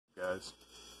guys.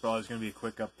 Probably is going to be a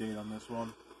quick update on this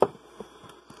one.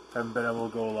 Haven't been able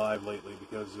to go live lately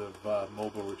because of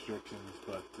mobile restrictions,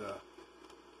 but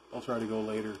I'll try to go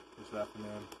later this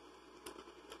afternoon.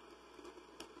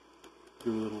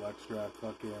 Do a little extra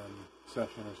fucking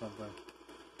session or something.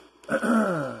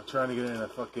 Trying to get in a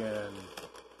fucking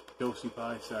Dosey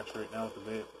Pie sesh right now with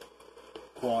the vape.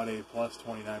 Quad A plus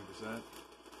 29%.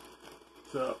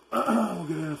 So, we'll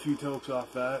get in a few tokes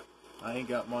off that. I ain't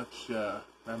got much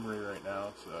memory right now,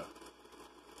 so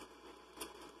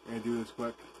I'm going to do this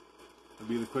quick. It'll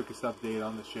be the quickest update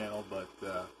on this channel, but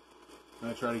I'm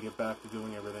going to try to get back to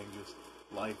doing everything. Just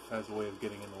life has a way of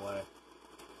getting in the way.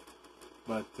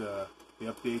 But the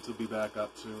updates will be back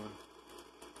up soon.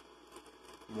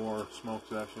 More smoke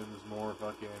sessions, more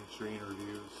fucking strain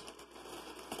reviews.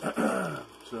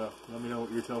 So, let me know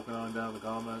what you're toking on down in the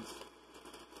comments.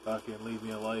 Fucking leave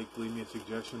me a like, leave me a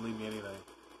suggestion, leave me anything.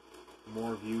 The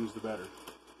more views, the better.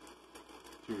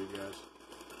 Cheers, guys.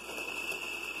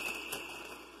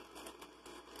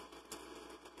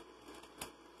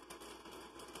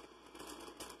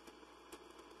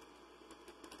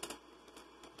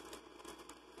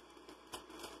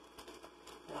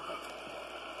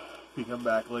 If you come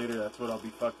back later, that's what I'll be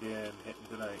fucking hitting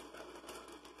tonight.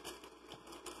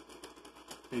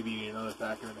 Maybe eating another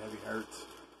packer and heavy hearts.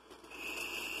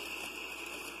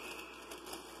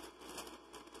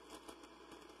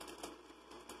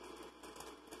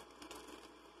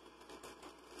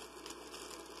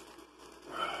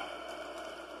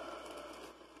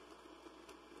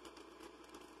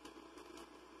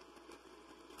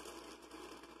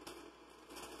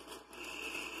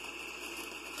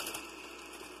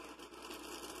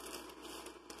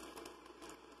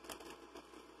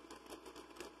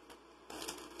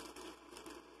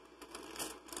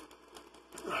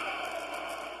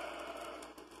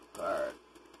 Alright.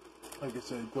 Like I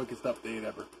said, quickest update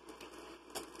ever.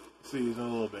 See you in a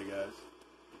little bit, guys.